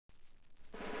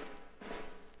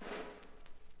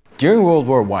During World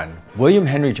War I, William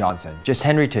Henry Johnson, just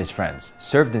Henry to his friends,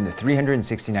 served in the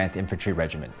 369th Infantry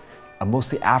Regiment, a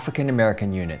mostly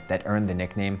African-American unit that earned the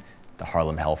nickname the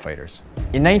Harlem Hellfighters.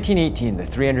 In 1918, the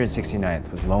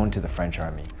 369th was loaned to the French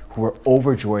army, who were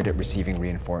overjoyed at receiving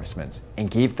reinforcements and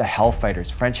gave the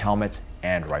Hellfighters French helmets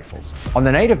and rifles. On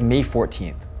the night of May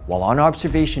 14th, while on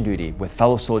observation duty with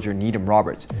fellow soldier Needham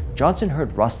Roberts, Johnson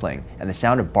heard rustling and the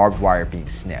sound of barbed wire being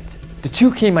snipped. The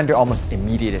two came under almost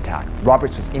immediate attack.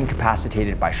 Roberts was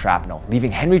incapacitated by shrapnel,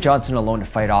 leaving Henry Johnson alone to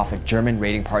fight off a German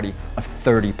raiding party of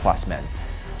 30+ men.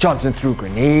 Johnson threw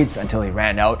grenades until he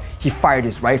ran out, he fired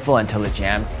his rifle until it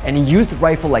jammed, and he used the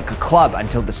rifle like a club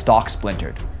until the stock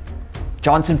splintered.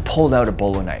 Johnson pulled out a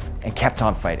bolo knife and kept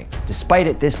on fighting, despite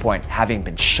at this point having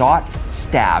been shot,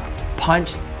 stabbed,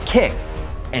 punched, kicked,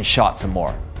 and shot some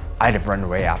more. I'd have run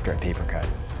away after a paper cut.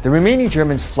 The remaining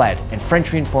Germans fled, and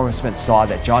French reinforcements saw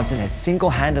that Johnson had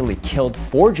single-handedly killed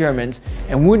 4 Germans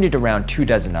and wounded around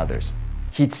 24 others.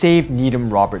 He'd saved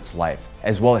Needham Roberts' life,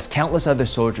 as well as countless other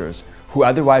soldiers who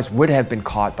otherwise would have been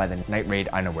caught by the night raid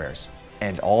unawares.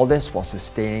 And all this while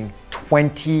sustaining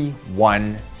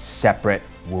 21 separate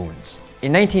wounds.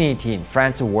 In 1918,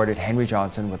 France awarded Henry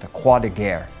Johnson with the Croix de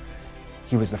Guerre.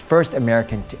 He was the first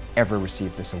American to ever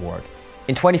receive this award.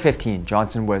 In 2015,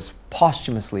 Johnson was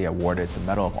posthumously awarded the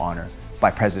Medal of Honor by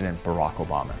President Barack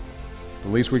Obama. The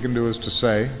least we can do is to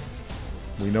say,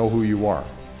 we know who you are.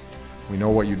 We know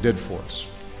what you did for us.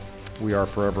 We are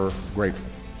forever grateful.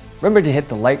 Remember to hit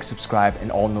the like, subscribe,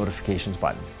 and all notifications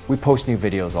button. We post new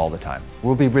videos all the time.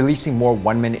 We'll be releasing more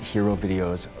 1-minute hero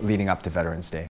videos leading up to Veterans Day.